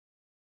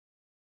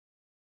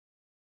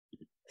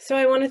So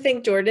I want to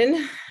thank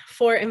Jordan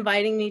for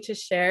inviting me to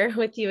share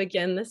with you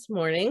again this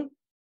morning.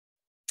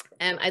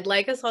 And I'd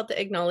like us all to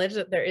acknowledge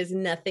that there is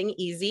nothing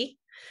easy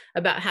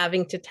about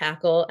having to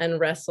tackle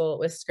and wrestle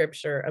with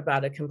scripture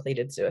about a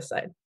completed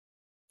suicide.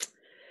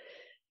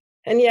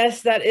 And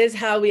yes, that is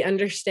how we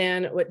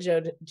understand what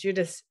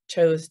Judas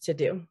chose to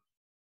do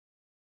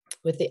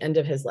with the end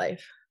of his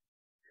life.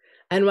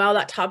 And while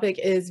that topic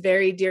is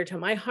very dear to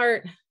my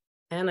heart,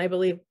 and I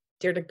believe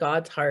dear to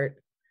God's heart,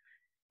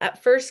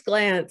 at first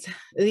glance,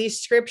 these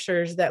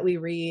scriptures that we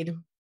read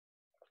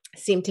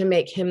seem to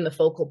make him the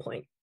focal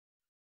point.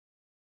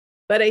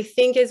 But I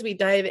think as we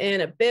dive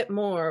in a bit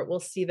more, we'll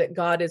see that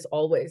God is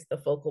always the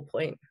focal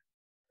point,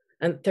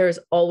 and there's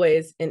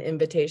always an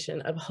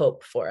invitation of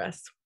hope for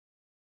us.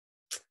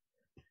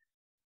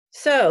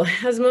 So,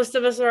 as most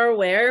of us are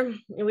aware,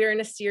 we are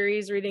in a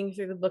series reading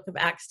through the book of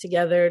Acts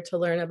together to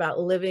learn about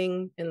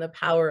living in the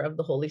power of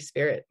the Holy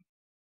Spirit.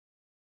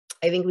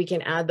 I think we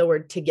can add the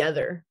word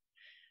together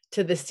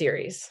to this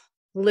series,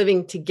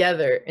 living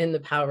together in the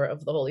power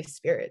of the Holy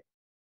Spirit.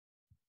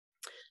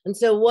 And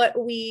so where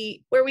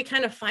we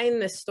kind of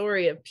find this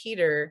story of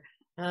Peter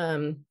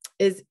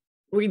is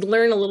we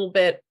learn a little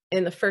bit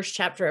in the first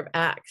chapter of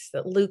Acts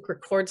that Luke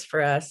records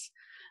for us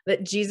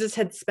that Jesus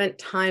had spent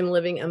time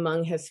living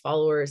among his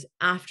followers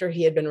after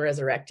he had been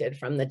resurrected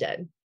from the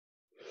dead.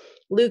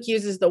 Luke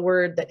uses the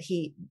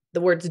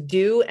words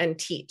do and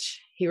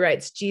teach. He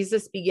writes,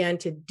 Jesus began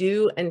to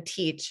do and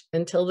teach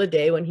until the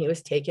day when he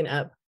was taken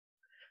up,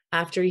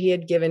 after he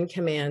had given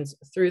commands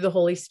through the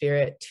Holy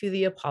Spirit to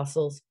the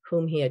apostles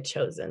whom he had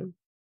chosen.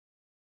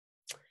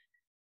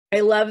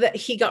 I love that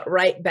he got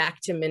right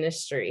back to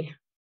ministry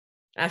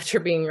after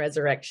being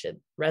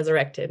resurrected.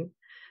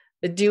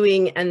 The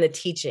doing and the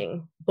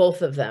teaching,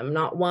 both of them,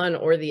 not one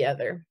or the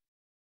other.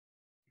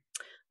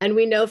 And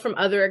we know from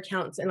other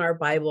accounts in our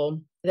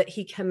Bible that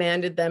he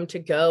commanded them to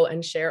go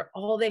and share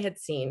all they had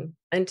seen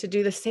and to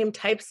do the same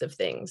types of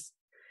things.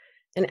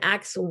 In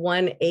Acts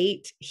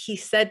 1:8, he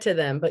said to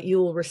them, "But you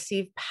will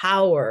receive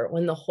power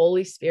when the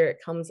Holy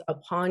Spirit comes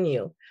upon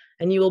you,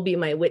 and you will be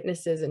my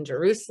witnesses in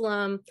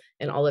Jerusalem,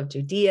 and all of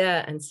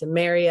Judea and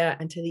Samaria,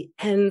 and to the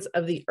ends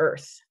of the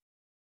earth."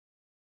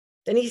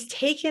 Then he's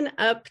taken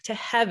up to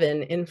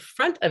heaven in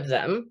front of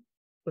them.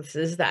 This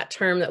is that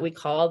term that we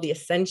call the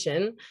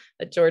ascension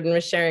that Jordan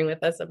was sharing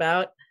with us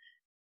about.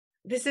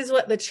 This is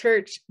what the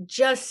church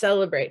just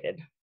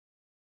celebrated,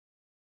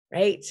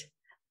 right?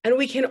 And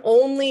we can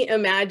only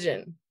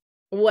imagine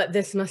what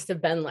this must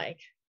have been like.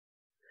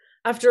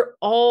 After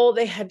all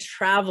they had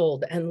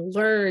traveled and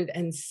learned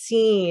and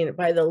seen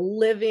by the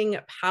living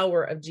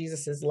power of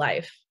Jesus's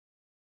life.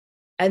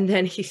 And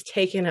then he's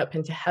taken up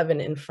into heaven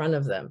in front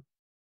of them.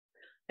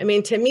 I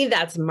mean, to me,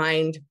 that's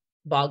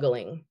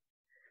mind-boggling.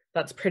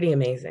 That's pretty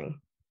amazing.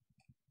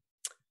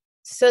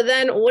 So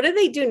then what do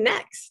they do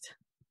next?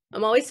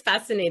 I'm always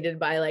fascinated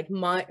by like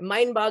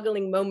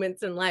mind-boggling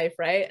moments in life,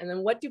 right? And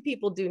then what do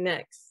people do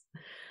next?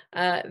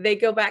 They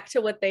go back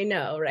to what they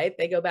know, right?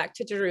 They go back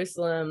to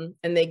Jerusalem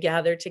and they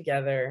gather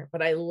together.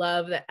 But I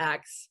love that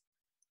Acts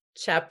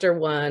chapter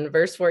 1,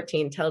 verse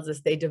 14 tells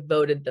us they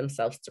devoted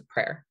themselves to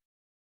prayer.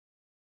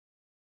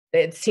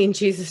 They had seen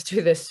Jesus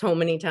do this so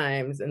many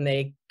times, and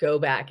they go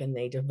back and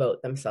they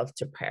devote themselves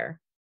to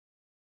prayer.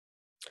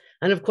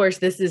 And of course,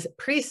 this is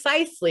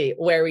precisely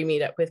where we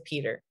meet up with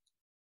Peter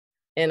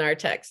in our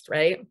text,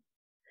 right?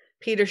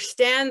 Peter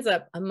stands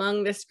up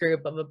among this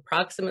group of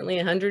approximately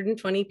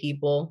 120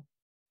 people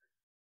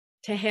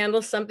to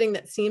handle something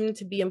that seemed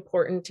to be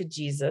important to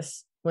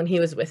Jesus when he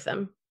was with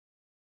them.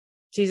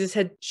 Jesus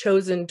had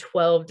chosen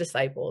 12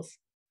 disciples.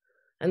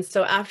 And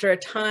so after a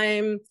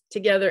time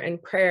together in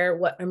prayer,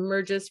 what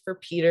emerges for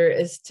Peter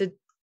is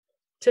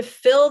to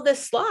fill the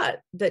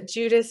slot that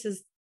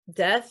Judas's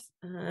death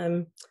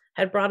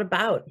had brought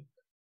about.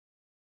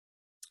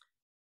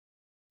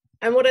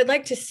 And what I'd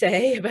like to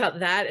say about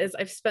that is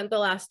I've spent the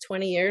last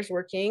 20 years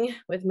working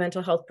with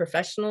mental health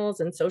professionals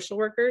and social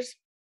workers.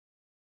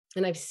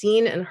 And I've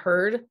seen and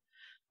heard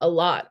a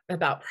lot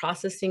about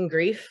processing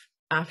grief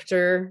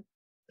after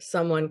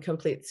someone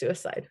completes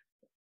suicide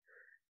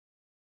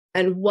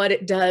and what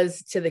it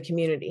does to the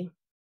community.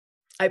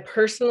 I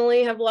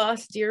personally have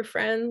lost dear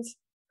friends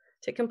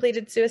to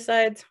completed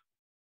suicides,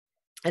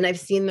 and I've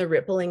seen the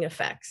rippling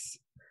effects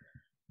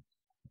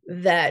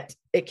that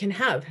it can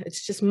have.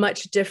 It's just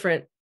much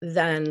different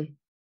than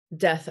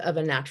death of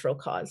a natural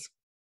cause.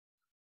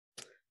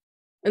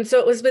 And so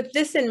it was with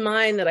this in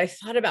mind that I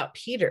thought about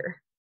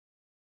Peter,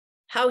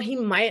 how he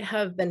might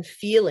have been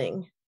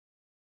feeling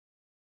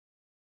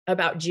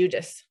about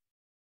Judas.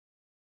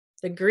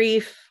 The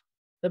grief,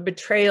 the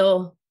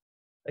betrayal,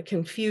 the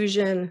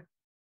confusion,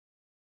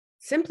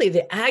 simply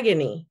the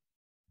agony.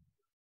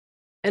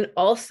 And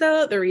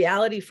also the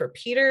reality for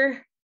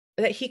Peter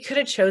that he could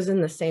have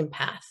chosen the same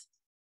path.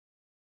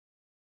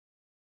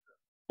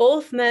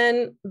 Both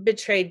men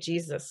betrayed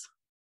Jesus.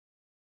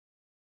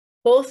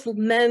 Both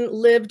men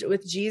lived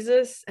with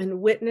Jesus and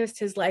witnessed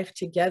his life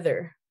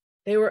together.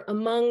 They were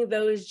among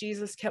those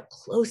Jesus kept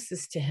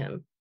closest to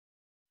him.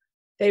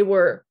 They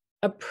were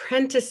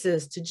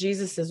apprentices to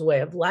Jesus's way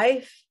of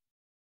life,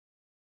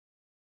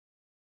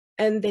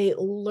 and they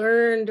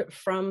learned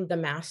from the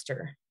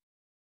master.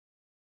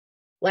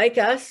 Like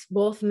us,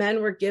 both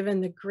men were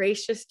given the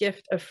gracious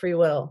gift of free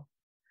will,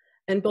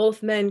 and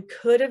both men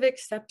could have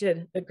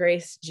accepted the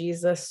grace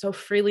Jesus so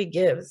freely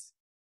gives,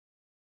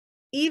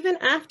 even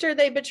after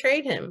they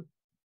betrayed him.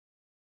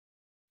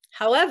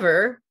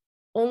 However,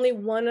 only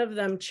one of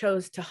them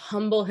chose to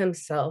humble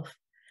himself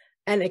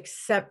and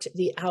accept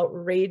the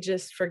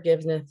outrageous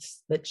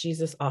forgiveness that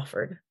Jesus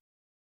offered.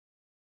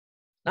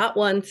 Not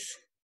once,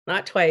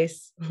 not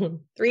twice,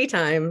 3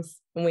 times,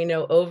 and we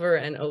know over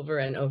and over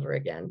and over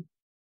again.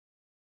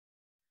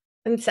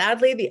 And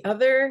sadly, the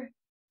other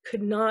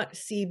could not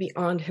see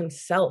beyond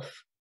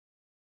himself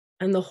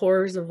and the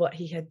horrors of what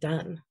he had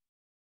done.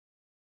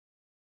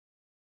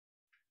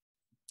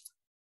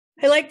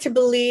 I like to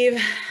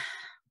believe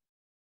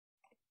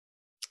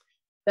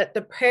that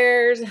the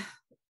prayers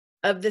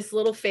of this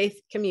little faith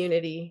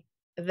community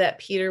that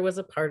Peter was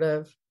a part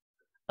of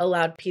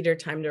allowed Peter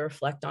time to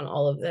reflect on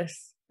all of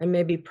this and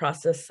maybe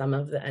process some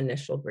of the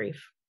initial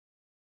grief.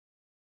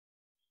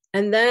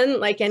 And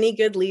then, like any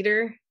good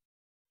leader,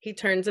 he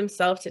turns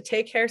himself to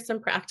take care of some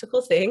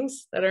practical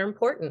things that are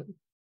important.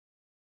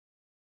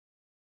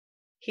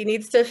 He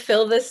needs to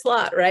fill this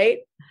slot, right?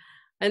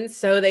 And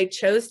so they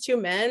chose 2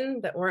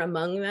 men that were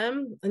among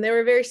them, and they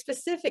were very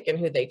specific in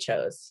who they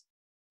chose.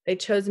 They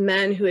chose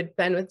men who had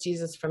been with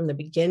Jesus from the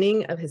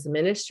beginning of his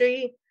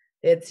ministry.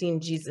 They had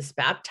seen Jesus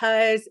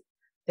baptized,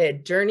 they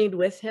had journeyed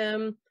with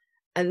him,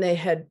 and they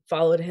had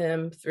followed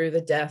him through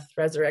the death,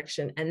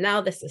 resurrection, and now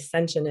this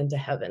ascension into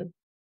heaven.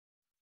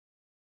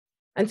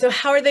 And so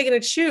how are they going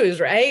to choose,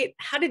 right?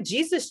 How did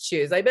Jesus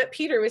choose? I bet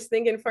Peter was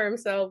thinking for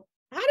himself,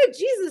 how did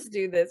Jesus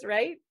do this,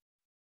 right?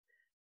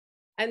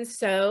 And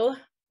so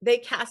they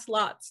cast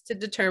lots to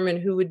determine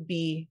who would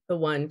be the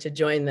one to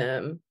join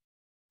them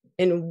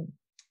in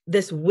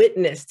this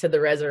witness to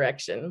the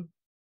resurrection.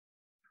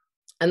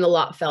 And the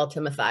lot fell to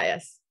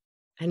Matthias,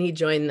 and he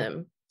joined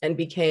them and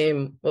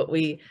became what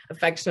we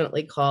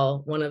affectionately call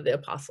one of the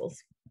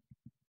apostles.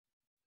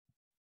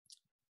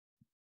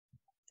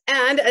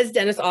 And as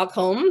Dennis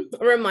Ockholm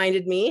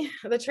reminded me,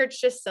 the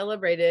church just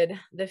celebrated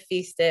the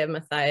feast day of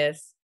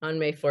Matthias on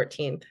May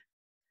 14th.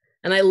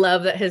 And I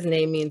love that his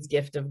name means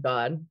gift of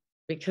God,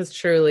 because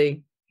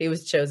truly he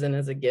was chosen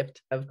as a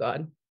gift of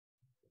God.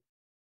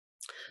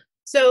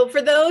 So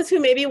for those who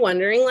may be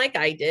wondering, like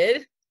I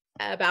did,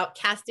 about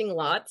casting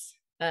lots,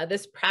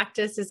 this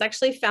practice is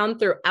actually found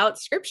throughout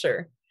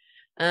Scripture.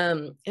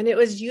 And it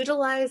was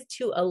utilized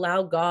to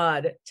allow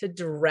God to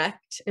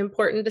direct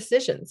important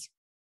decisions.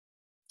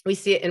 We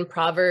see it in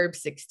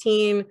Proverbs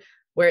 16,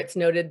 where it's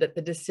noted that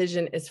the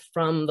decision is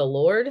from the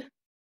Lord.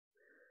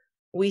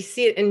 We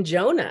see it in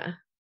Jonah,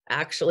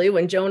 actually,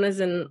 when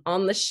Jonah's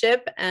on the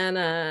ship and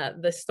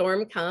the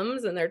storm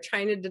comes and they're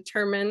trying to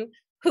determine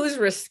who's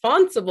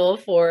responsible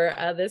for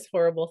this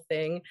horrible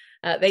thing.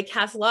 They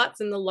cast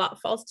lots and the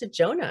lot falls to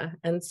Jonah.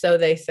 And so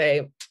they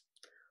say,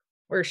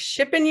 we're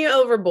shipping you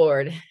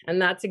overboard.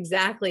 And that's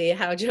exactly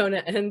how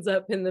Jonah ends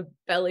up in the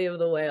belly of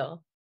the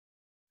whale.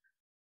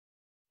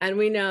 And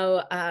we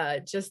know,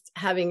 just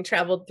having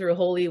traveled through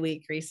Holy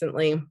Week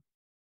recently,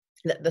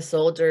 that the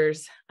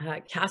soldiers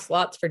cast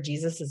lots for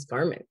Jesus's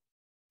garment.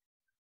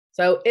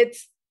 So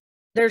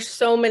there's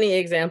so many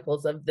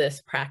examples of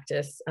this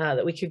practice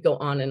that we could go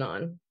on and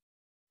on.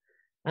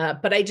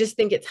 But I just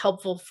think it's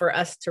helpful for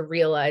us to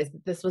realize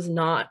that this was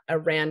not a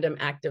random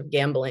act of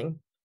gambling.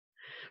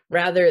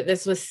 Rather,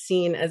 this was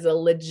seen as a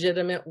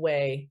legitimate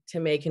way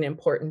to make an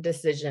important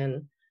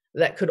decision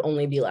that could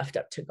only be left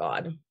up to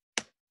God.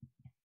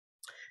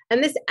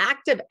 And this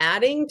act of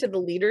adding to the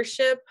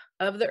leadership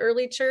of the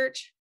early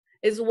church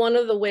is one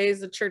of the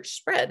ways the church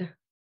spread.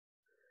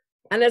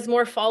 And as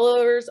more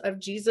followers of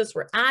Jesus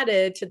were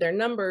added to their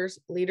numbers,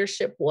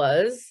 leadership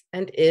was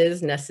and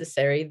is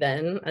necessary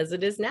then as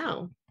it is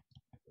now.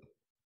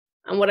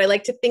 And what I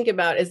like to think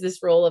about is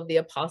this role of the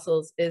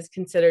apostles is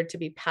considered to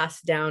be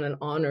passed down and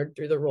honored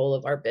through the role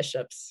of our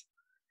bishops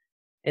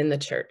in the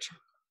church.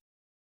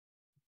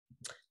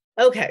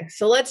 Okay,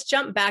 so let's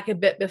jump back a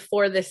bit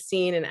before this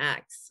scene in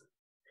Acts.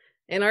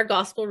 In our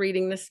gospel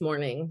reading this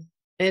morning,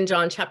 in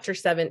John chapter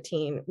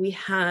 17, we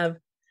have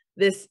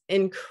this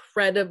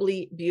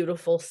incredibly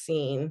beautiful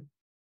scene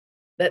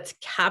that's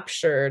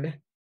captured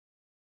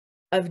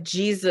of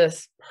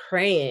Jesus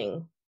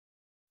praying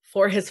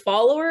for his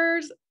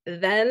followers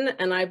then,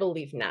 and I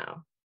believe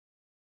now.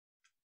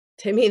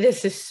 To me,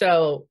 this is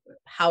so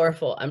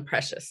powerful and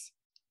precious.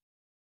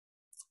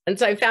 And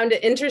so I found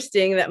it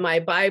interesting that my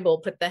Bible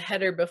put the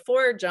header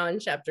before John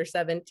chapter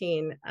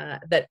 17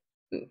 that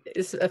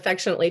is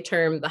affectionately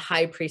termed the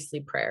high priestly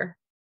prayer.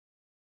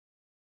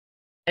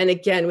 And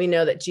again, we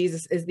know that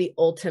Jesus is the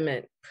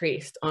ultimate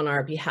priest on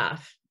our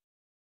behalf.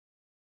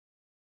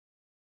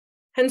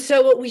 And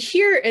so what we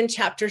hear in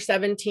chapter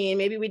 17,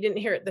 maybe we didn't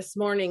hear it this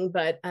morning,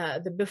 but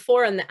the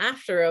before and the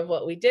after of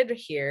what we did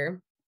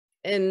hear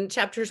in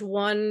chapters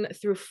 1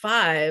 through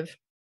 5,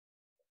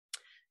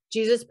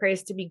 Jesus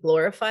prays to be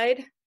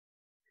glorified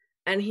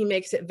And he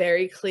makes it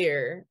very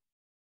clear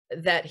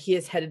that he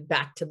is headed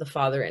back to the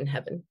Father in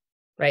heaven,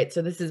 right?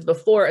 So this is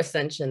before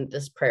ascension,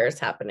 this prayer is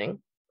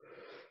happening.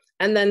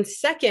 And then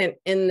second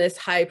in this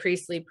high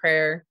priestly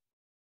prayer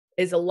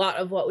is a lot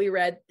of what we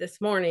read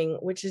this morning,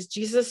 which is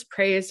Jesus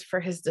prays for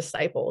his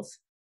disciples.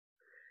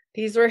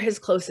 These were his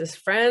closest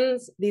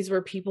friends. These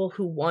were people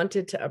who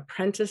wanted to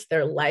apprentice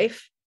their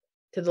life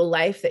to the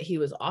life that he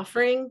was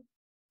offering.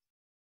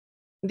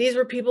 These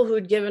were people who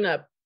had given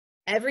up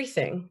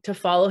everything to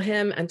follow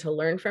him and to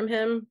learn from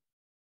him.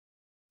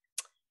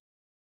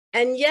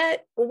 And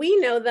yet we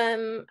know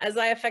them, as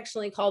I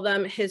affectionately call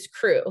them, his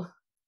crew.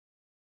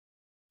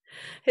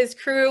 His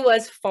crew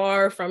was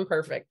far from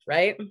perfect,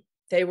 right?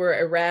 They were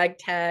a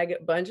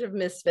ragtag bunch of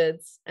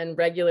misfits and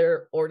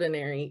regular,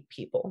 ordinary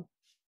people.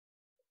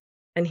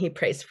 And he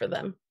prays for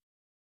them.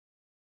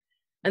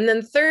 And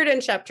then third in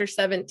chapter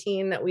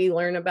 17 that we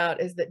learn about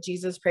is that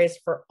Jesus prays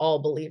for all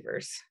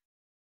believers.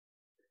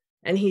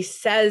 And he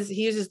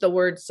uses the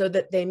word so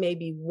that they may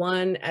be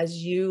one as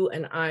you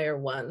and I are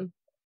one.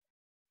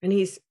 And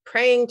he's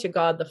praying to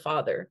God the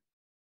Father,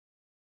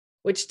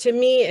 which to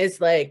me is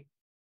like,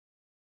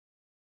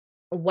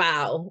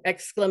 wow,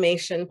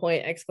 exclamation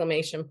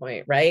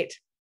point, right?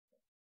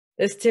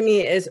 This to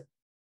me is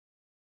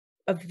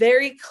a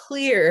very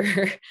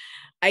clear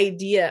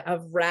idea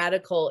of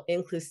radical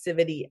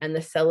inclusivity and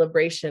the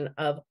celebration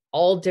of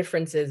all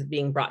differences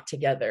being brought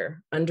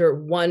together under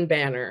one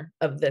banner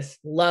of this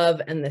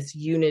love and this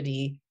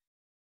unity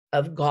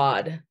of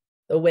God,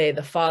 the way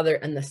the Father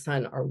and the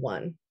Son are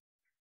one.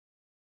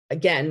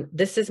 Again,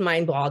 this is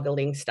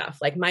mind-boggling stuff,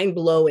 like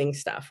mind-blowing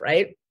stuff,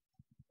 right?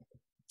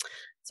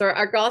 So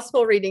our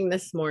gospel reading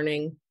this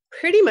morning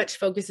pretty much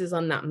focuses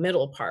on that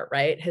middle part,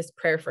 right? His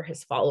prayer for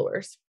his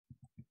followers.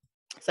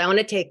 So I want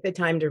to take the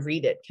time to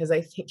read it because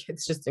I think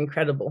it's just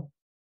incredible.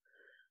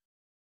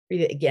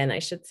 Read it again, I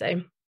should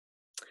say.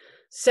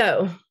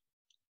 So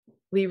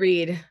we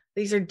read,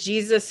 these are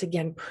Jesus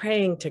again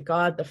praying to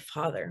God the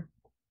Father.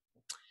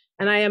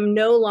 And I am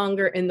no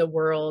longer in the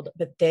world,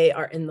 but they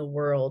are in the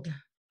world,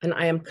 and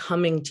I am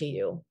coming to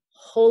you.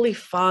 Holy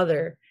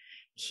Father,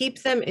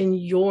 keep them in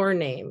your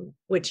name,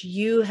 which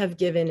you have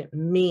given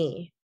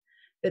me,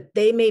 that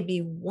they may be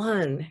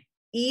one,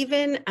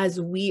 even as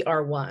we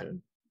are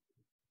one.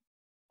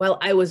 While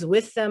I was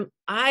with them,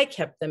 I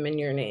kept them in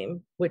your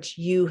name, which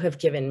you have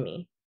given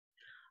me.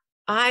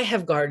 I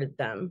have guarded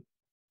them,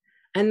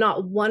 and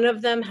not one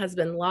of them has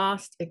been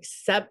lost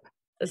except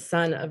the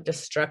son of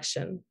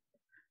destruction,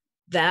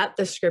 that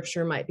the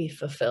scripture might be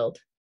fulfilled.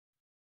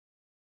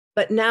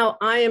 But now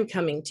I am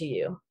coming to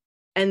you,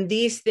 and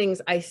these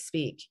things I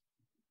speak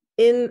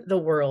in the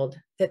world,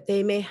 that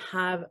they may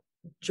have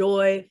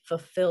joy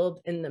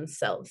fulfilled in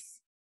themselves.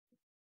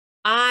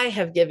 I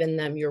have given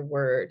them your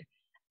word,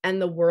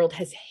 and the world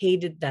has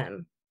hated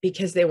them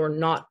because they were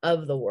not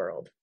of the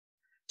world,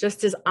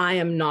 just as I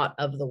am not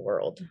of the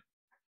world.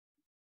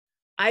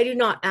 I do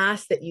not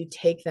ask that you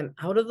take them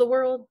out of the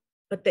world,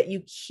 but that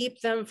you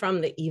keep them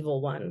from the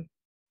evil one.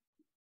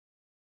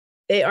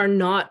 They are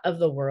not of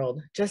the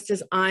world, just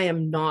as I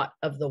am not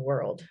of the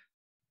world.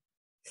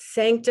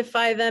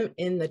 Sanctify them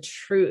in the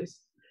truth.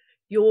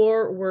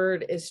 Your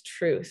word is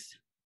truth.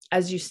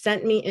 As you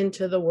sent me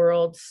into the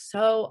world,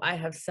 so I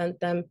have sent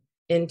them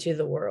into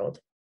the world.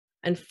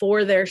 And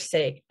for their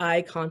sake,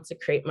 I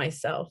consecrate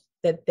myself,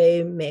 that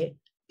they may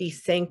be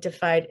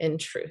sanctified in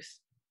truth.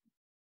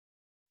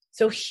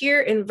 So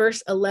here in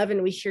verse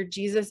 11, we hear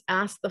Jesus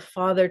ask the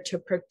Father to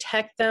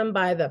protect them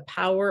by the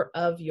power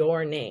of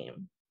your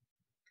name.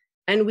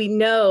 And we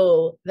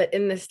know that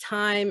in this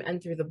time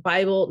and through the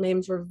Bible,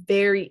 names were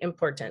very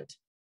important.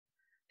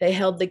 They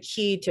held the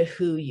key to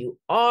who you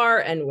are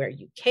and where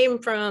you came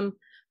from,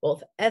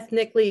 both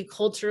ethnically,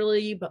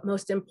 culturally, but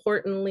most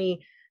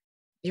importantly,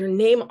 your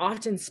name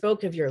often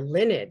spoke of your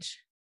lineage.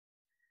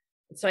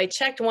 So I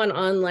checked one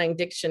online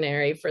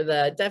dictionary for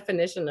the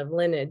definition of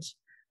lineage,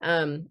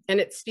 and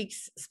it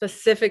speaks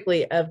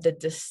specifically of the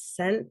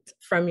descent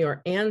from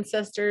your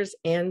ancestors,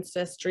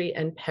 ancestry,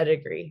 and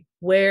pedigree,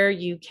 where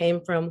you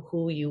came from,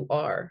 who you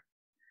are.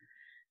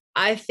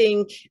 I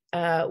think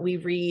we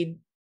read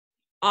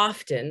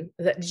often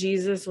that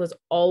Jesus was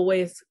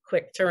always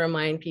quick to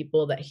remind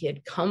people that he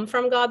had come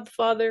from God the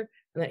Father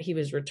and that he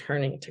was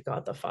returning to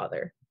God the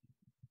Father,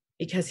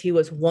 because he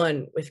was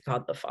one with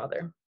God the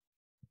Father.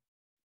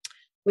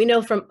 We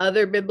know from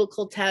other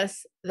biblical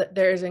texts that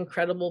there is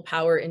incredible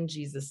power in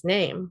Jesus'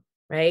 name,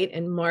 right?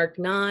 In Mark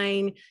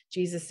 9,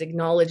 Jesus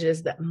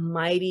acknowledges that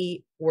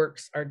mighty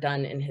works are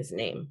done in his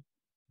name.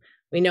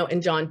 We know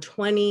in John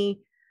 20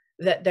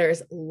 that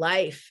there's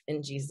life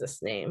in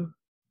Jesus' name.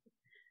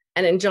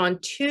 And in John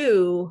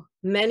 2,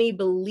 many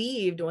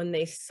believed when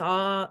they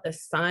saw the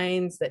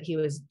signs that he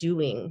was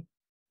doing.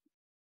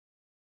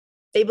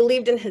 They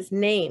believed in his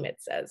name, it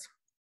says.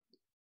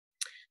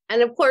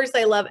 And of course,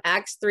 I love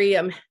Acts 3.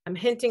 I'm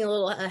hinting a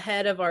little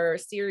ahead of our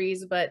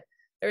series, but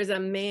there's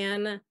a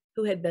man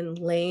who had been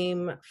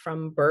lame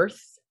from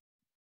birth.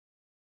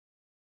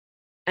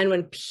 And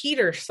when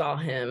Peter saw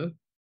him,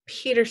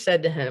 Peter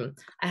said to him,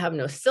 I have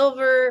no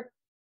silver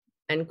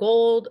and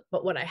gold,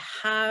 but what I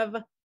have,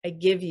 I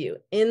give you.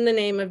 In the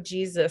name of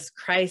Jesus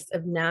Christ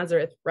of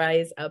Nazareth,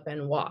 rise up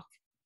and walk.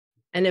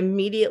 And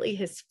immediately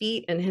his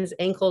feet and his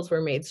ankles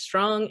were made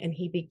strong, and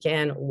he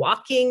began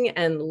walking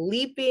and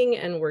leaping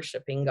and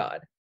worshiping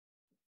God.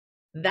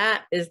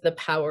 That is the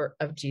power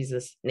of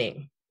Jesus'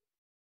 name,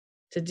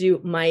 to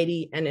do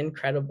mighty and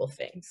incredible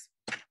things.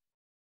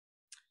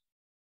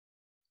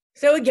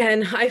 So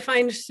again, I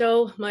find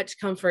so much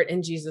comfort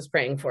in Jesus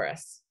praying for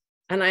us.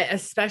 And I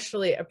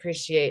especially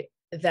appreciate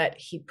that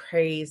he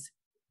prays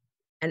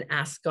and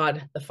asks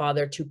God the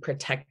Father to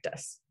protect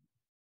us.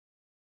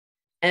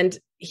 And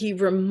he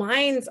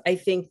reminds, I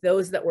think,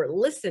 those that were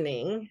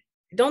listening,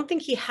 I don't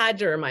think he had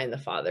to remind the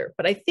Father,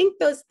 but I think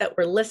those that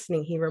were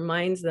listening, he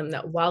reminds them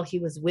that while he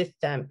was with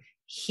them,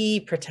 he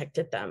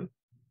protected them.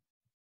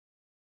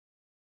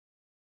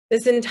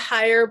 This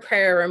entire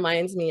prayer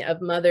reminds me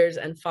of mothers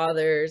and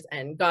fathers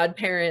and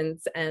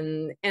godparents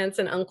and aunts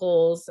and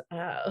uncles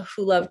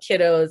who love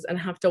kiddos and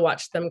have to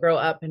watch them grow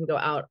up and go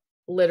out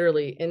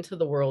literally into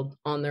the world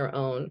on their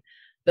own.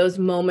 Those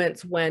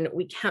moments when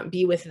we can't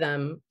be with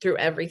them through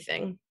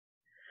everything.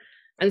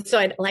 And so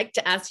I'd like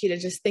to ask you to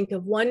just think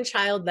of one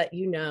child that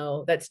you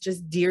know that's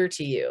just dear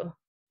to you.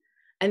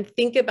 And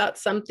think about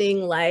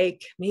something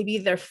like maybe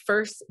their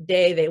first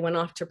day they went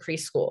off to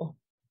preschool.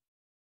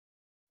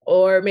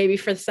 Or maybe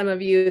for some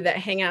of you that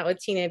hang out with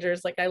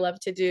teenagers like I love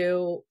to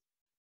do,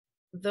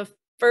 the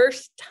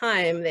first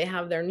time they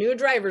have their new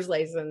driver's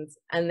license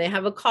and they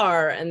have a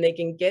car and they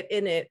can get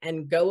in it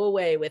and go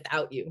away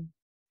without you.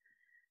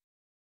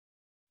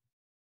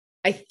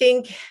 I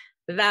think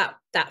that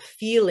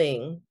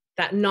feeling,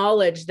 that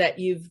knowledge that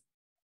you've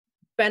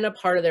been a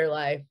part of their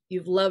life,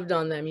 you've loved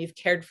on them, you've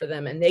cared for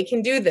them, and they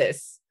can do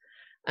this.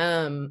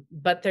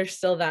 But there's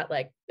still that,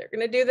 like, they're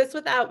going to do this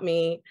without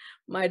me,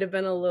 might have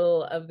been a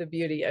little of the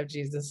beauty of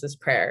Jesus's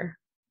prayer.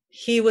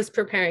 He was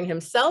preparing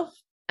himself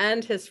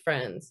and his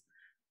friends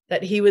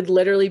that he would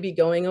literally be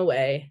going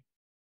away,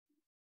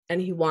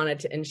 and he wanted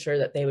to ensure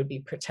that they would be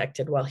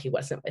protected while he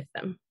wasn't with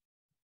them.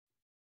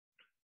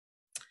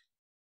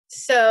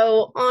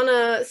 So on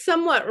a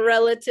somewhat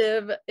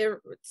relative, it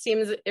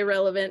seems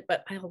irrelevant,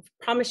 but I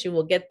promise you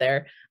we'll get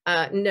there,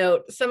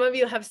 note, some of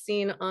you have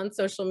seen on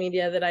social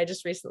media that I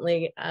just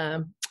recently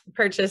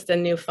purchased a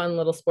new fun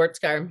little sports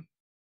car.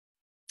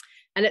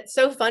 And it's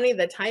so funny,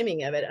 the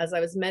timing of it, as I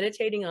was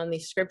meditating on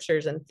these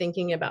scriptures and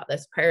thinking about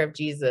this prayer of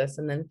Jesus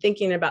and then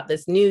thinking about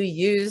this new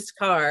used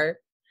car,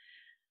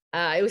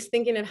 I was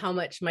thinking of how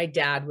much my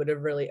dad would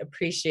have really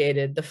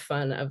appreciated the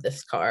fun of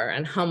this car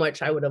and how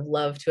much I would have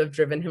loved to have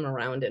driven him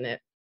around in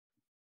it.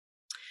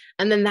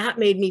 And then that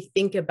made me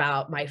think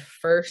about my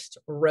first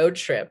road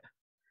trip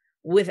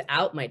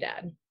without my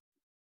dad.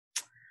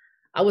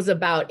 I was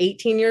about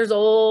 18 years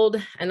old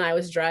and I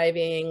was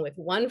driving with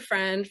one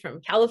friend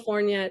from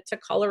California to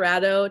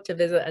Colorado to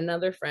visit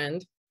another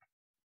friend.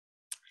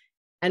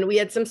 And we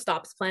had some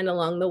stops planned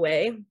along the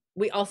way.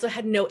 We also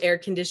had no air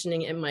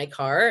conditioning in my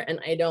car, and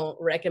I don't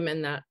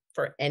recommend that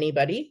for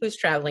anybody who's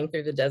traveling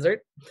through the desert,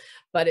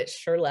 but it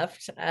sure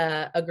left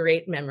a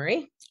great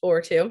memory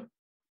or two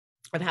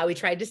of how we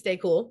tried to stay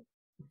cool.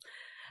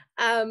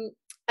 And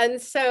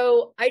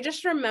so I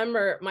just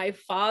remember my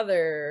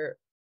father,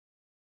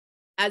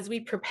 as we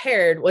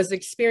prepared, was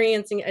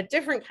experiencing a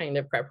different kind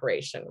of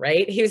preparation,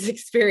 right? He was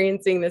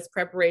experiencing this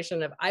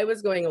preparation of I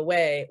was going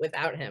away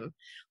without him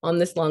on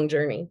this long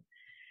journey.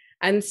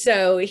 And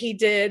so he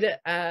did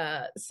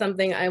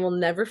something I will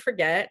never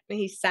forget.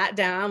 He sat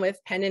down with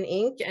pen and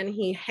ink and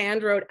he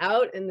hand wrote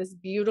out in this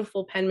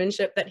beautiful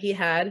penmanship that he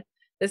had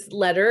this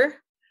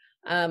letter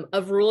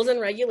of rules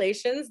and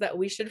regulations that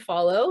we should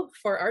follow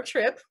for our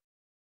trip.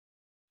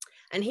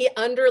 And he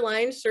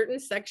underlined certain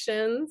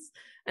sections.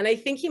 And I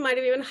think he might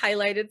have even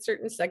highlighted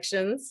certain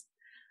sections.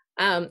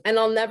 And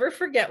I'll never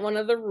forget one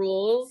of the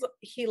rules.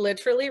 He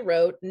literally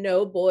wrote,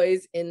 "No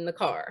boys in the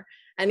car."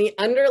 And he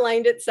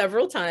underlined it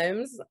several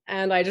times.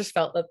 And I just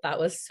felt that that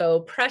was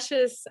so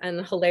precious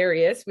and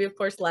hilarious. We, of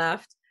course,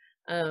 laughed.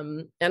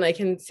 And I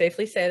can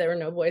safely say there were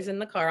no boys in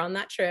the car on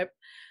that trip.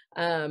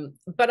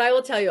 But I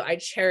will tell you, I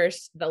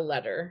cherished the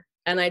letter.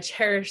 And I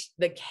cherished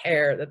the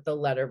care that the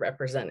letter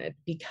represented,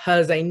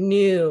 because I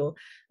knew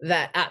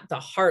that at the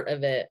heart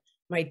of it,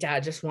 my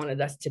dad just wanted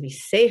us to be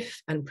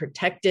safe and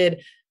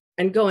protected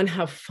and go and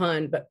have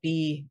fun, but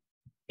be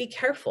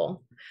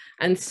careful.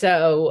 And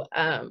so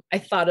I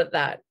thought of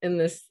that in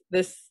this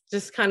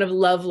just kind of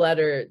love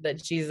letter that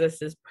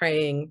Jesus is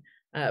praying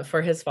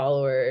for his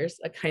followers,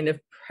 a kind of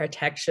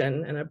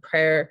protection and a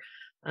prayer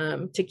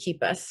to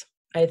keep us,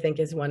 I think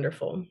is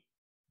wonderful.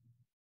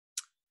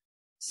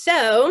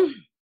 So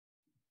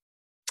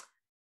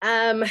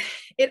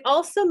it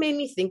also made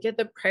me think of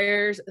the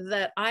prayers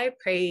that I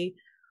pray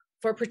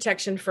for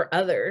protection for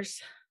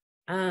others.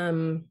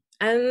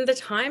 And the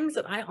times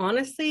that I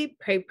honestly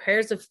pray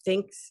prayers of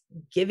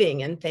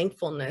thanksgiving and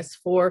thankfulness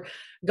for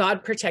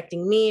God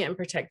protecting me and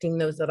protecting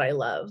those that I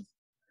love.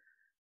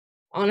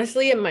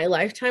 Honestly, in my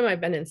lifetime,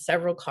 I've been in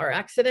several car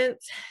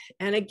accidents.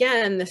 And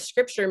again, the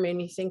scripture made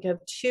me think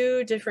of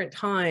two different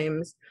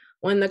times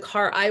when the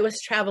car I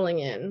was traveling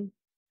in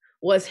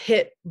was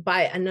hit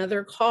by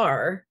another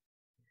car.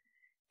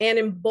 And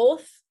in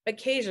both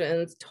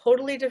occasions,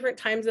 totally different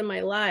times in my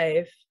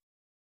life,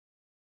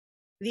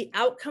 the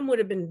outcome would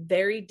have been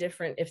very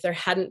different if there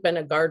hadn't been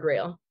a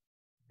guardrail.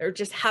 There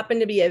just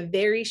happened to be a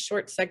very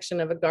short section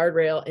of a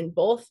guardrail in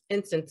both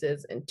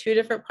instances in two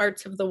different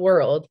parts of the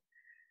world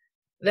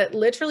that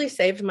literally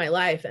saved my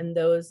life and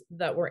those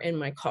that were in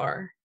my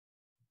car.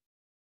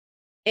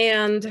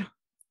 And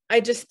I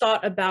just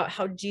thought about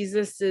how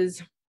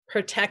Jesus's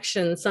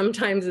protection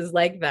sometimes is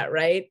like that,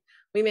 right?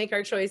 We make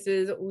our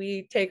choices,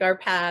 we take our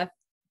path,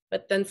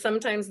 but then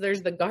sometimes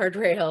there's the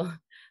guardrail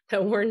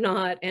that we're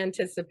not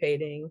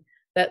anticipating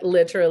that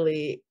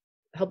literally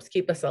helps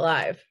keep us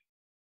alive.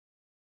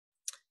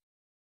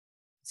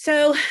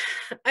 So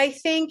I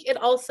think it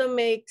also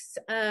makes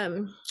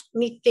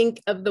me think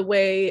of the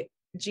way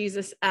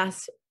Jesus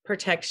asks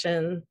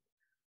protection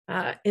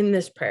in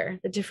this prayer,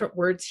 the different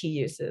words he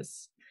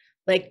uses,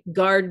 like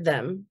guard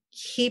them,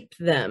 keep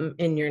them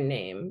in your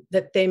name,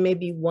 that they may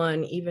be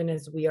one even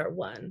as we are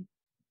one.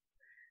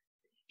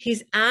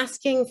 He's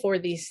asking for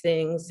these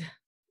things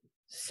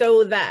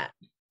so that,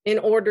 in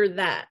order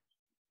that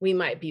we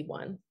might be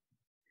one,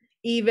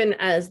 even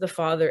as the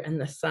Father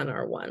and the Son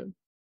are one.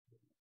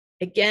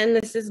 Again,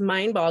 this is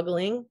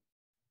mind-boggling,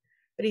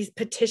 but he's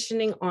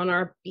petitioning on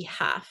our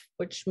behalf,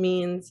 which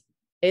means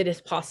it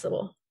is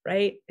possible,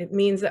 right? It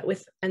means that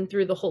with and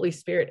through the Holy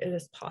Spirit, it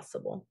is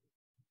possible.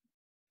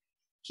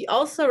 He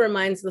also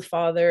reminds the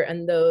Father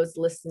and those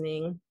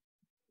listening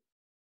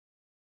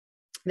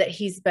that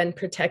he's been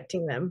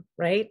protecting them,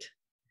 right?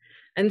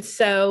 And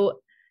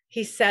so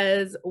he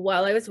says,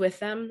 while I was with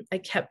them, I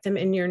kept them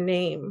in your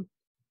name,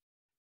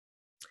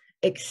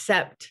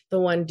 except the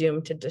one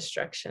doomed to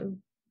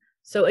destruction.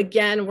 So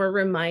again, we're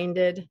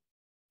reminded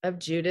of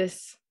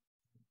Judas.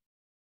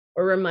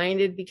 We're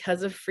reminded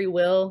because of free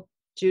will,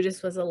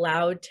 Judas was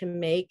allowed to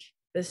make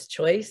this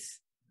choice.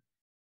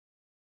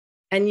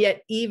 And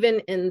yet,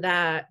 even in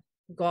that,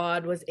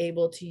 God was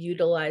able to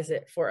utilize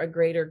it for a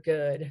greater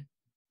good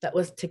that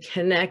was to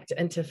connect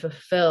and to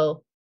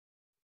fulfill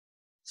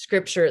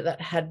scripture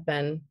that had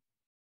been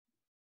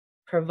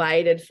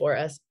provided for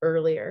us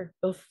earlier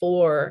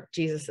before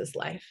Jesus's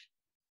life.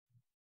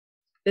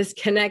 This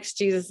connects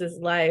Jesus's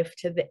life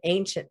to the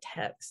ancient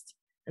text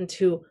and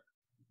to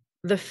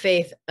the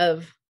faith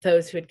of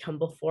those who had come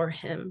before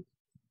him,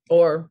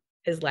 or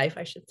his life,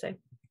 I should say.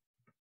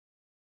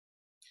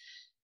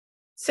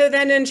 So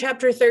then in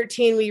chapter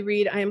 13, we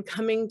read, I am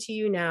coming to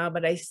you now,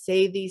 but I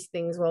say these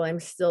things while I'm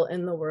still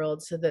in the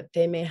world so that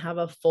they may have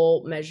a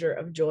full measure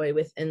of joy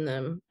within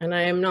them. And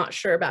I am not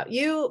sure about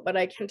you, but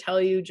I can tell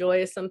you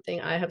joy is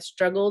something I have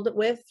struggled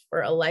with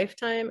for a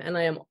lifetime. And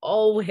I am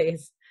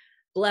always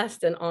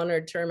blessed and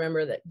honored to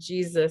remember that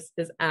Jesus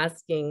is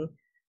asking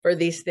for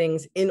these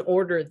things in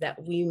order that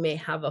we may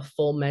have a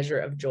full measure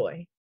of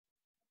joy.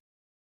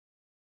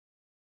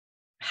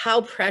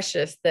 How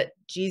precious that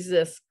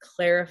Jesus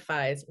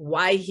clarifies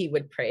why he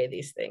would pray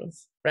these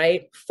things,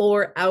 right?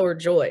 For our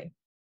joy.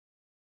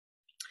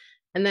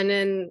 And then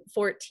in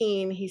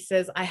 14, he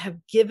says, I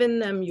have given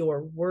them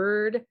your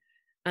word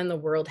and the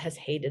world has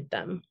hated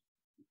them.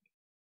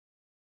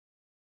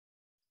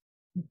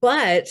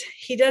 But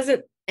he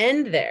doesn't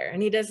end there.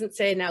 And he doesn't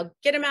say, now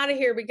get them out of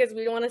here because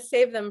we want to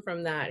save them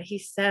from that. He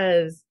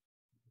says,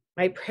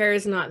 my prayer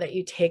is not that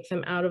you take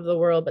them out of the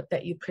world, but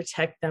that you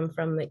protect them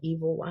from the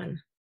evil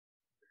one.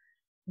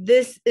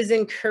 This is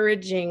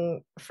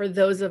encouraging for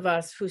those of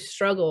us who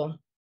struggle.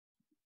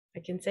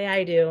 I can say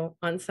I do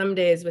on some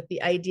days with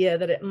the idea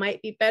that it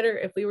might be better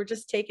if we were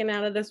just taken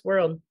out of this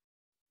world.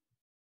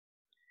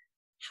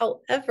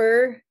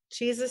 However,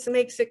 Jesus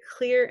makes it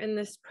clear in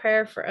this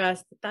prayer for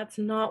us that that's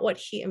not what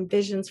he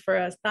envisions for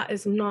us. That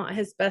is not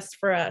his best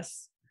for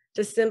us,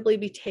 to simply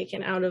be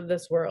taken out of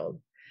this world.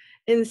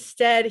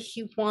 Instead,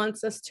 he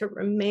wants us to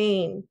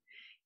remain,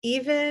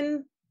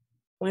 even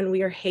when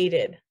we are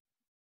hated,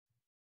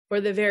 for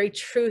the very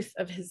truth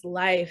of his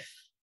life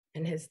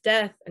and his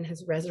death and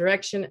his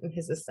resurrection and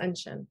his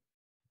ascension.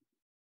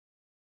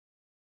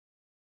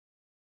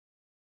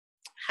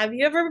 Have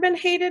you ever been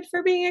hated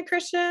for being a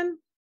Christian?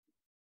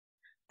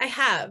 I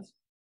have.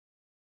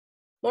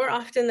 More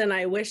often than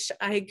I wish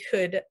I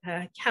could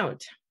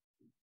count.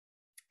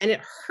 And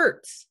it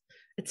hurts.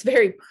 It's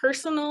very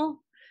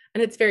personal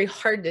and it's very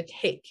hard to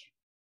take.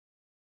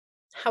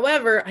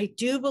 However, I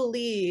do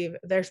believe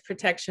there's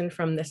protection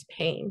from this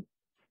pain,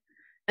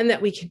 and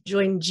that we can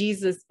join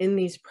Jesus in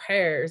these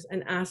prayers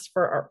and ask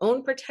for our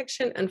own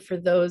protection and for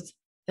those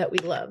that we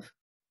love.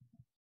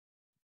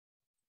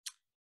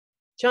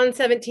 John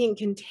 17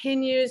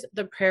 continues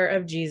the prayer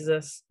of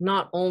Jesus,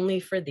 not only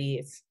for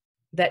these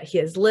that he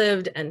has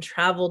lived and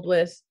traveled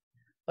with,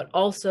 but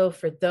also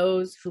for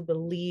those who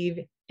believe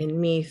in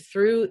me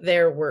through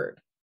their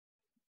word.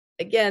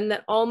 Again,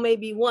 that all may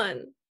be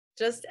one,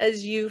 just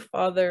as you,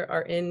 Father,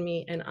 are in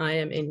me and I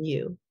am in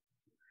you.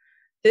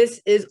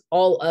 This is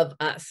all of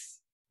us.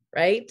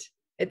 Right?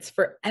 It's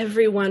for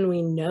everyone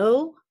we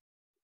know.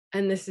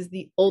 And this is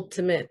the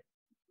ultimate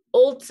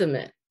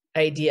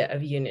idea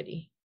of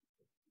unity.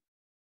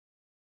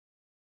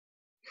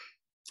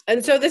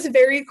 And so this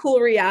very cool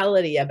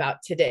reality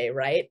about today,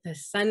 right? The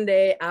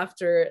Sunday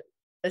after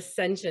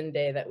Ascension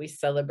Day that we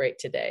celebrate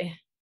today.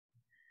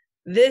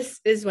 This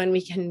is when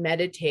we can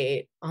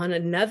meditate on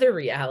another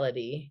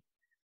reality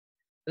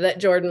that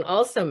Jordan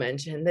also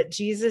mentioned, that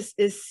Jesus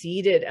is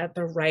seated at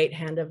the right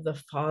hand of the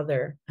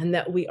Father, and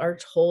that we are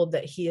told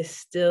that he is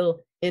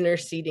still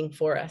interceding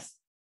for us.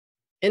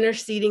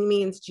 Interceding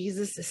means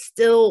Jesus is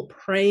still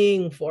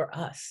praying for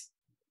us.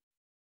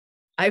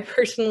 I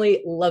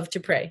personally love to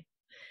pray.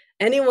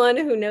 Anyone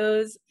who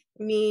knows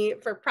me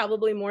for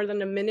probably more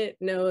than a minute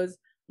knows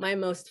my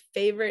most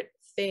favorite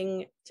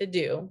thing to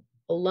do,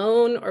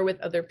 alone or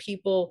with other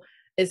people,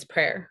 is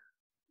prayer.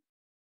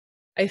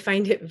 I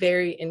find it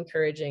very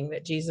encouraging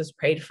that Jesus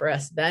prayed for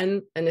us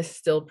then and is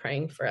still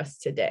praying for us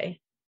today.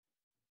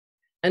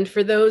 And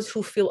for those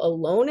who feel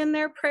alone in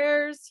their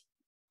prayers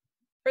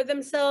for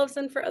themselves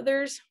and for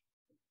others,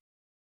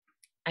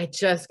 I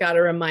just got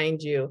to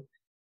remind you,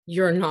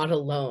 you're not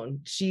alone.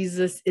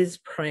 Jesus is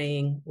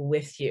praying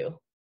with you.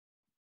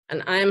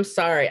 And I'm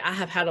sorry, I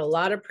have had a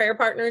lot of prayer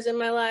partners in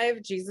my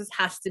life. Jesus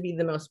has to be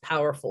the most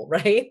powerful,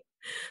 right?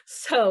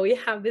 So we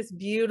have this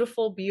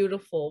beautiful,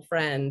 beautiful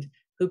friend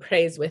who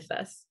prays with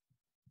us.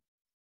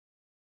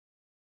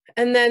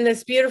 And then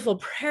this beautiful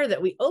prayer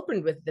that we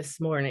opened with this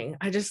morning,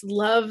 I just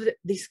loved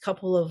these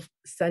couple of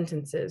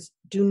sentences.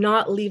 Do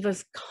not leave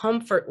us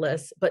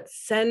comfortless, but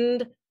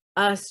send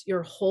us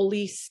your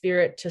Holy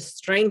Spirit to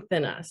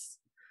strengthen us.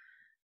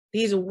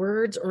 These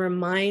words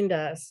remind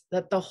us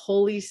that the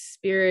Holy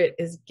Spirit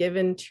is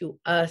given to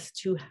us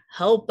to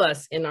help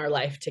us in our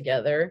life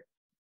together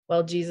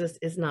while Jesus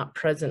is not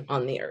present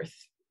on the earth.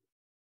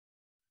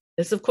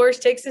 This, of course,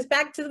 takes us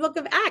back to the book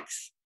of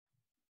Acts.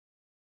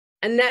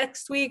 And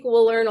next week,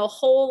 we'll learn a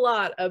whole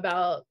lot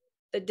about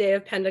the day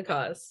of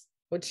Pentecost,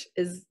 which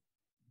is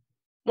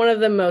one of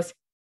the most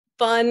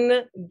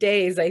fun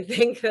days, I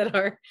think, that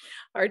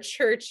our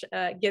church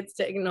gets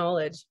to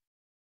acknowledge.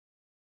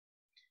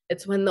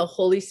 It's when the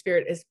Holy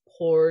Spirit is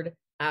poured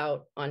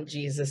out on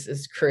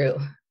Jesus's crew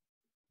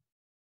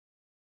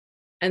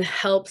and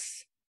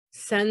helps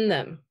send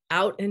them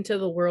out into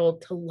the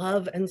world to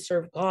love and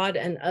serve God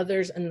and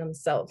others and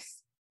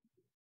themselves.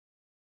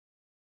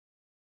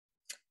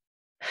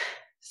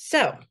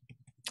 So,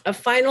 a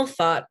final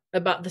thought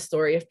about the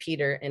story of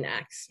Peter in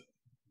Acts.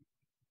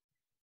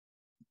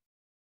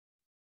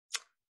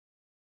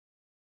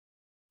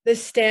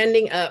 This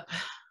standing up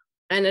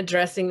and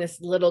addressing this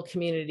little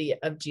community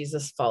of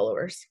Jesus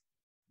followers.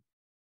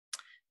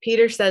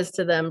 Peter says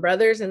to them,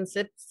 brothers and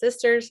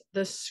sisters,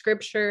 the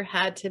scripture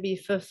had to be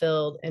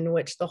fulfilled in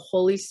which the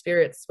Holy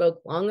Spirit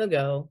spoke long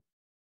ago.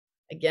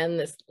 Again,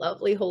 this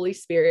lovely Holy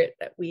Spirit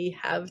that we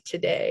have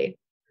today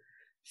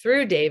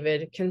through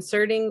David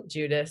concerning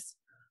Judas,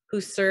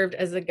 who served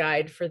as a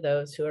guide for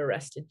those who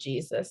arrested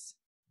Jesus.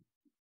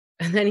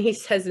 And then he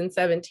says in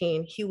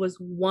 17, he was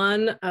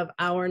one of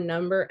our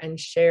number and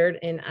shared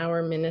in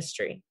our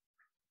ministry.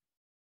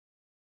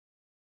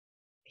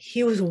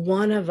 He was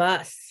one of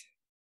us,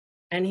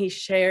 and he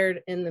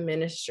shared in the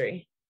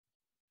ministry.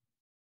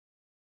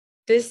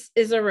 This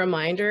is a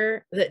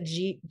reminder that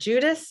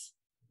Judas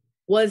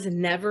was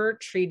never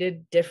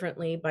treated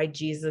differently by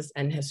Jesus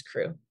and his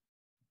crew.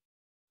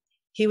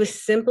 He was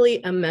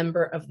simply a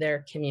member of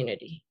their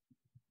community.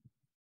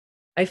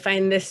 I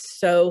find this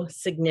so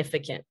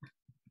significant.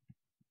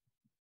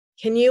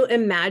 Can you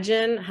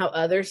imagine how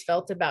others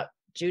felt about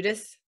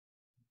Judas?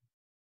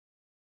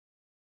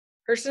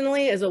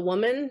 Personally, as a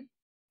woman,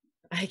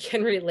 I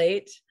can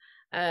relate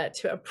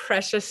to a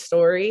precious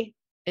story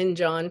in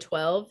John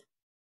 12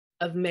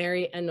 of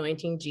Mary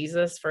anointing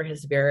Jesus for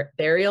his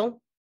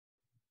burial.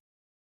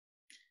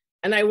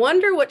 And I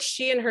wonder what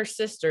she and her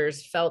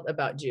sisters felt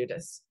about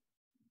Judas.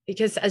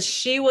 Because as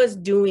she was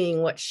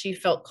doing what she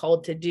felt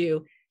called to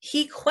do,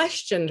 he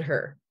questioned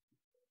her.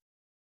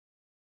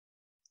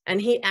 And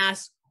he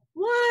asked,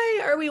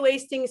 why are we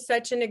wasting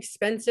such an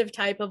expensive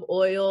type of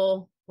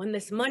oil when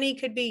this money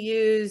could be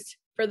used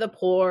for the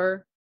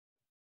poor?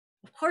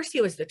 Of course, he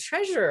was the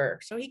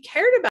treasurer, so he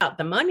cared about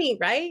the money,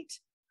 right?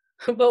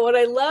 But what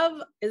I love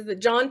is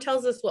that John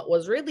tells us what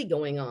was really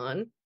going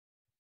on.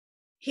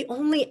 He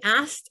only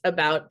asked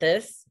about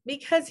this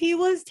because he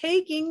was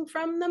taking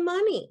from the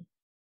money.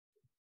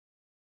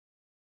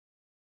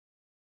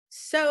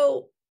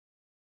 So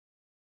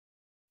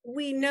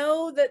we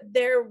know that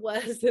there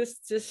was this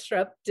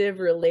disruptive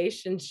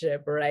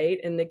relationship, right,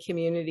 in the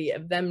community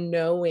of them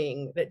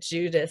knowing that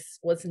Judas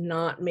was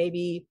not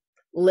maybe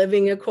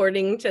living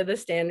according to the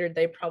standard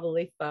they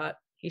probably thought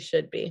he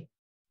should be.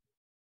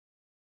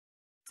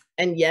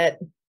 And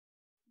yet,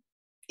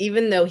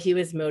 even though he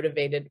was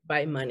motivated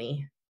by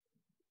money,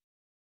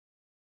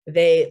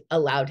 they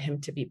allowed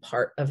him to be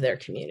part of their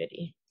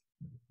community.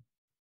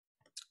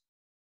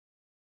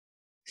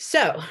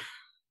 So,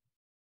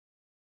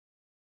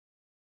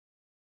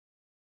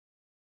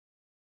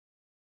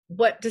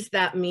 what does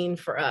that mean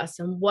for us?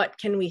 And what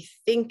can we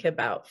think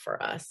about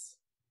for us?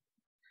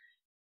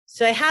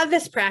 So I have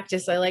this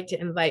practice I like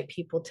to invite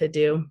people to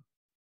do.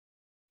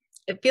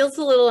 It feels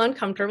a little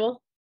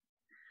uncomfortable,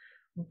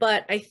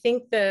 but I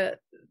think the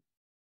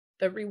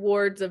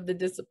rewards of the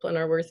discipline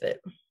are worth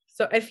it.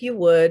 So if you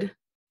would,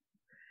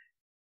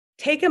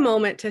 take a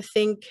moment to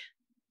think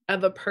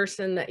of a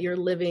person that you're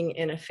living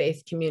in a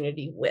faith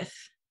community with.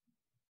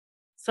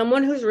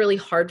 Someone who's really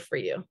hard for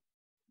you.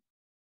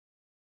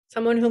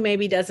 Someone who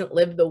maybe doesn't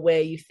live the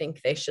way you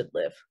think they should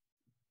live.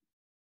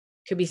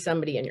 It could be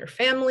somebody in your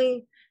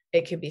family.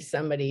 It could be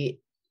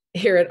somebody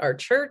here at our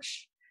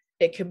church.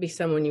 It could be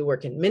someone you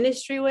work in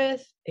ministry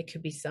with. It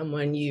could be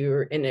someone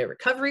you're in a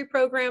recovery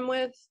program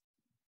with.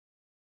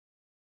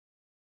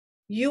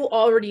 You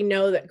already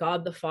know that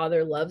God the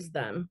Father loves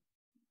them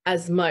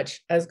as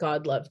much as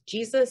God loved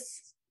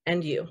Jesus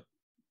and you.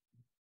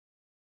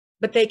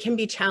 But they can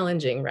be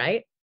challenging,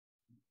 right?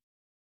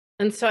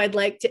 And so I'd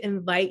like to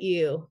invite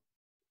you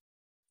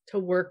to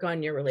work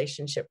on your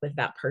relationship with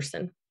that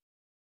person,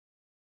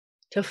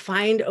 to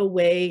find a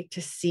way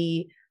to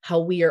see how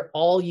we are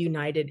all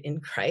united in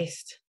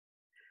Christ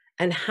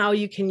and how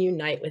you can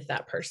unite with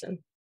that person.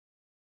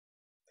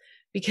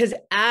 Because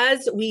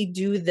as we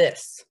do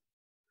this,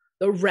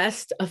 the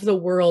rest of the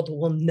world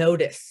will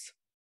notice.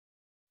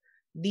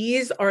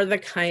 These are the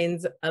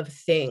kinds of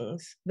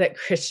things that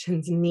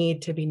Christians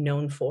need to be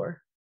known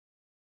for.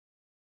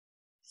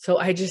 So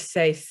I just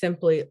say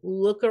simply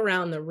look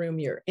around the room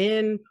you're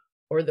in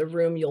or the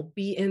room you'll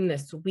be in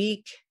this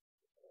week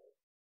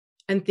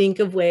and think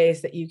of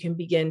ways that you can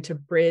begin to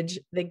bridge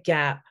the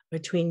gap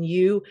between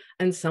you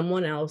and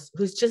someone else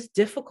who's just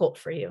difficult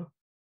for you.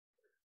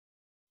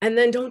 And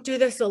then don't do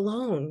this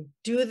alone.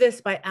 Do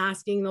this by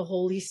asking the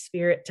Holy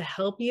Spirit to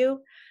help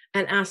you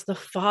and ask the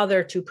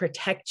Father to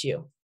protect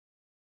you.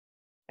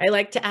 I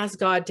like to ask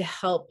God to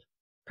help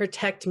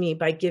protect me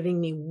by giving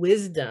me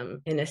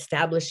wisdom in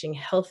establishing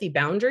healthy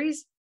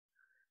boundaries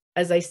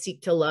as I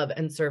seek to love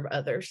and serve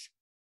others,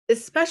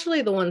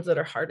 especially the ones that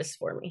are hardest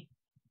for me.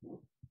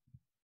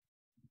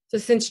 So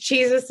since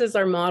Jesus is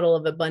our model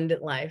of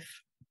abundant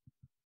life,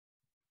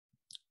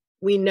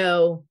 we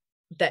know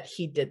that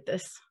he did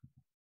this.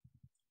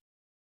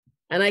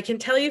 And I can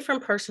tell you from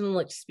personal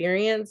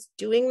experience,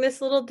 doing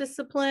this little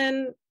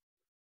discipline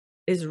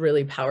is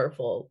really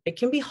powerful. It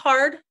can be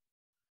hard,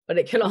 but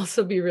it can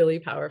also be really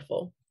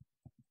powerful.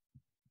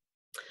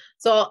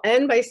 So I'll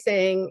end by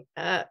saying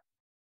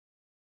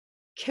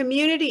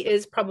community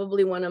is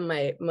probably one of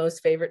my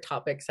most favorite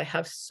topics. I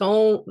have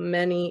so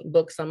many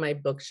books on my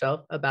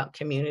bookshelf about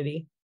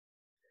community.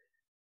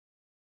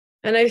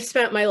 And I've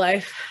spent my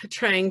life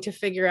trying to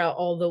figure out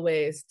all the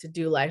ways to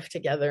do life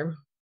together.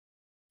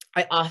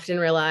 I often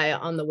rely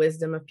on the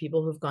wisdom of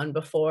people who've gone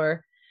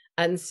before.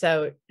 And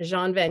so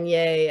Jean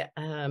Vanier,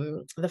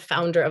 the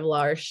founder of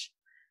L'Arche,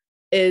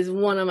 is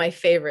one of my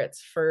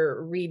favorites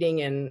for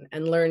reading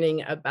and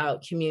learning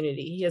about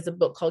community. He has a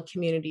book called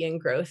Community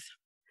and Growth.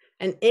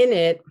 And in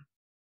it,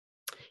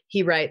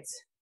 he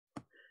writes,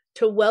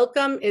 "To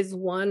welcome is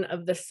one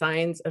of the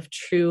signs of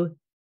truly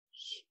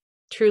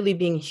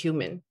being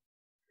human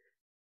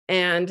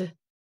and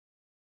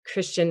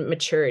Christian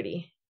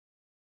maturity.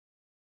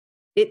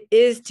 It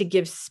is to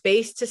give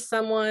space to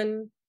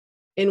someone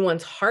in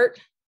one's heart,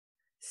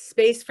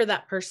 space for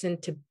that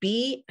person to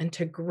be and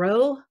to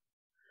grow,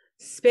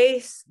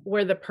 space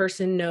where the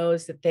person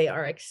knows that they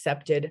are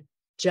accepted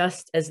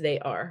just as they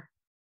are,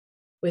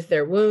 with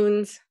their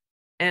wounds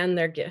and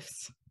their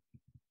gifts."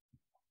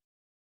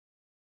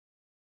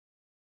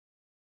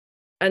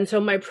 And so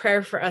my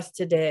prayer for us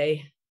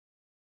today,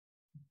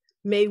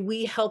 may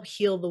we help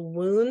heal the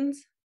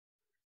wounds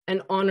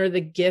and honor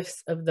the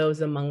gifts of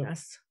those among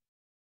us,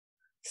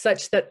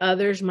 such that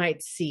others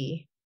might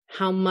see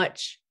how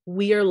much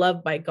we are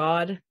loved by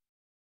God.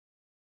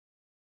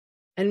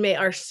 And may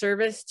our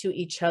service to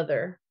each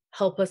other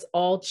help us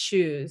all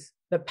choose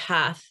the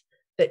path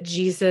that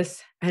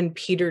Jesus and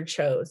Peter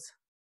chose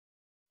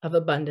of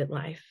abundant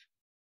life.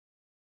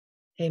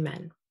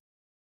 Amen.